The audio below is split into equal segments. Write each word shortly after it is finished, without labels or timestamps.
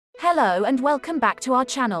Hello and welcome back to our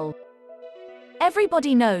channel.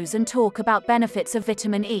 Everybody knows and talk about benefits of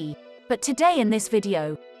vitamin E, but today in this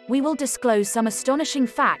video, we will disclose some astonishing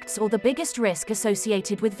facts or the biggest risk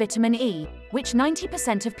associated with vitamin E, which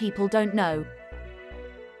 90% of people don't know.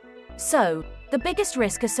 So, the biggest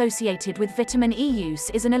risk associated with vitamin E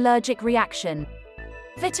use is an allergic reaction.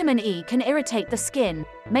 Vitamin E can irritate the skin,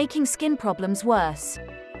 making skin problems worse.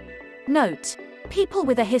 Note: people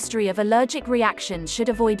with a history of allergic reactions should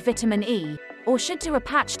avoid vitamin E, or should do a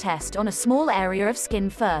patch test on a small area of skin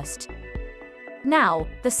first. Now,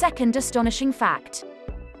 the second astonishing fact.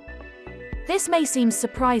 This may seem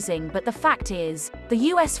surprising, but the fact is,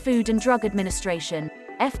 the US Food and Drug Administration,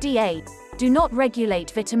 FDA, do not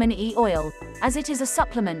regulate vitamin E oil, as it is a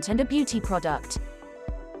supplement and a beauty product.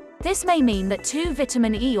 This may mean that two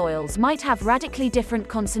vitamin E oils might have radically different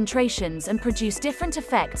concentrations and produce different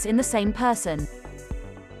effects in the same person.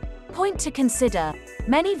 Point to consider: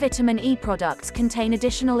 many vitamin E products contain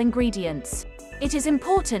additional ingredients. It is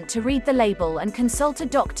important to read the label and consult a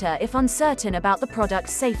doctor if uncertain about the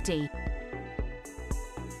product's safety.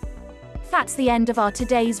 That's the end of our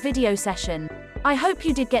today's video session. I hope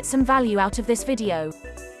you did get some value out of this video.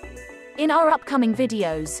 In our upcoming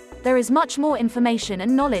videos, there is much more information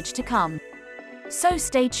and knowledge to come. So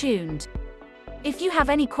stay tuned. If you have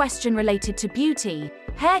any question related to beauty,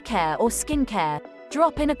 hair care or skincare,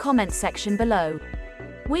 drop in a comment section below.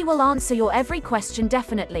 We will answer your every question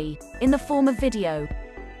definitely, in the form of video.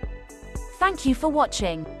 Thank you for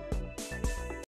watching.